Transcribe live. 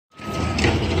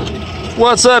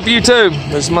What's up, YouTube?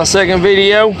 This is my second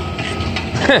video.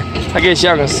 I guess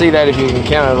y'all can see that if you can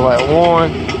count it like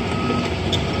 1,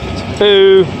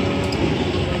 2.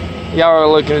 Y'all are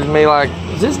looking at me like,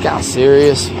 is this guy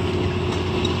serious?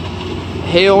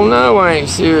 Hell no, I ain't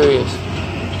serious.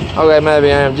 Okay,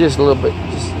 maybe I am just a little bit.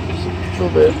 Just a little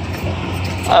bit.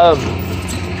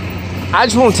 I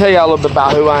just want to tell y'all a little bit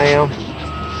about who I am,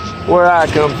 where I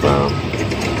come from.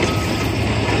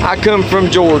 I come from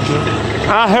Georgia.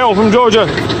 I hail from Georgia.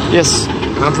 Yes,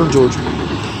 I'm from Georgia.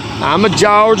 I'm a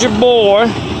Georgia boy.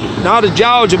 Not a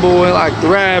Georgia boy like the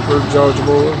rapper Georgia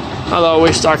boy. Although I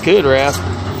wish I could rap.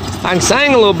 I can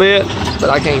sing a little bit, but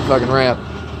I can't fucking rap.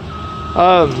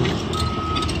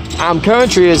 I'm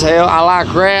country as hell. I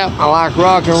like rap. I like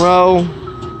rock and roll.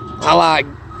 I like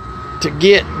to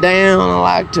get down. I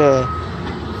like to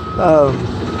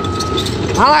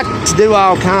do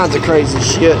all kinds of crazy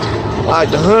shit. I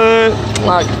like to hunt. I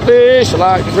like to fish. I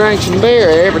like to drink some beer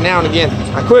every now and again.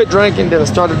 I quit drinking, then I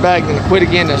started back, then I quit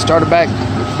again, then I started back,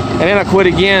 and then I quit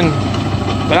again.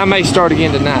 But I may start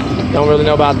again tonight. Don't really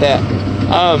know about that.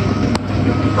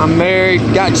 I'm married,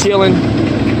 got chilling.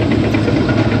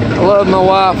 I love my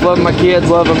wife, love my kids,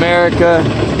 love America.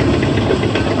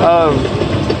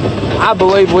 I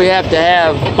believe we have to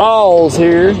have balls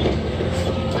here.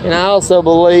 And I also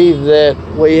believe that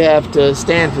we have to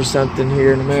stand for something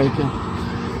here in America.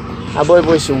 I believe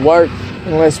we should work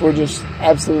unless we're just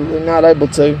absolutely not able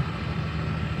to.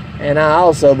 And I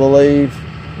also believe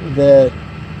that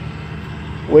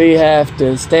we have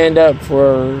to stand up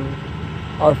for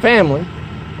our family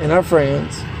and our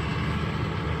friends.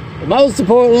 But most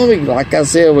importantly, like I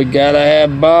said, we gotta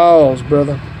have balls,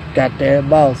 brother. Got to have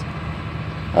balls.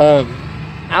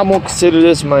 I'm gonna consider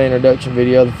this my introduction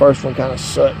video. The first one kind of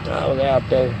sucked. I was out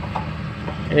there.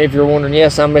 And if you're wondering,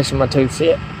 yes, I'm missing my tooth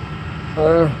set.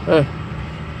 I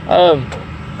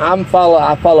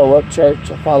follow Up Church.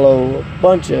 I follow a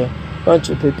bunch of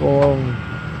people on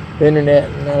the internet,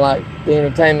 and I like the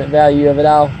entertainment value of it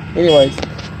all. Anyways,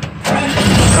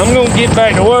 I'm gonna get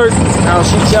back to work. I'll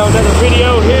shoot y'all another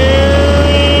video here.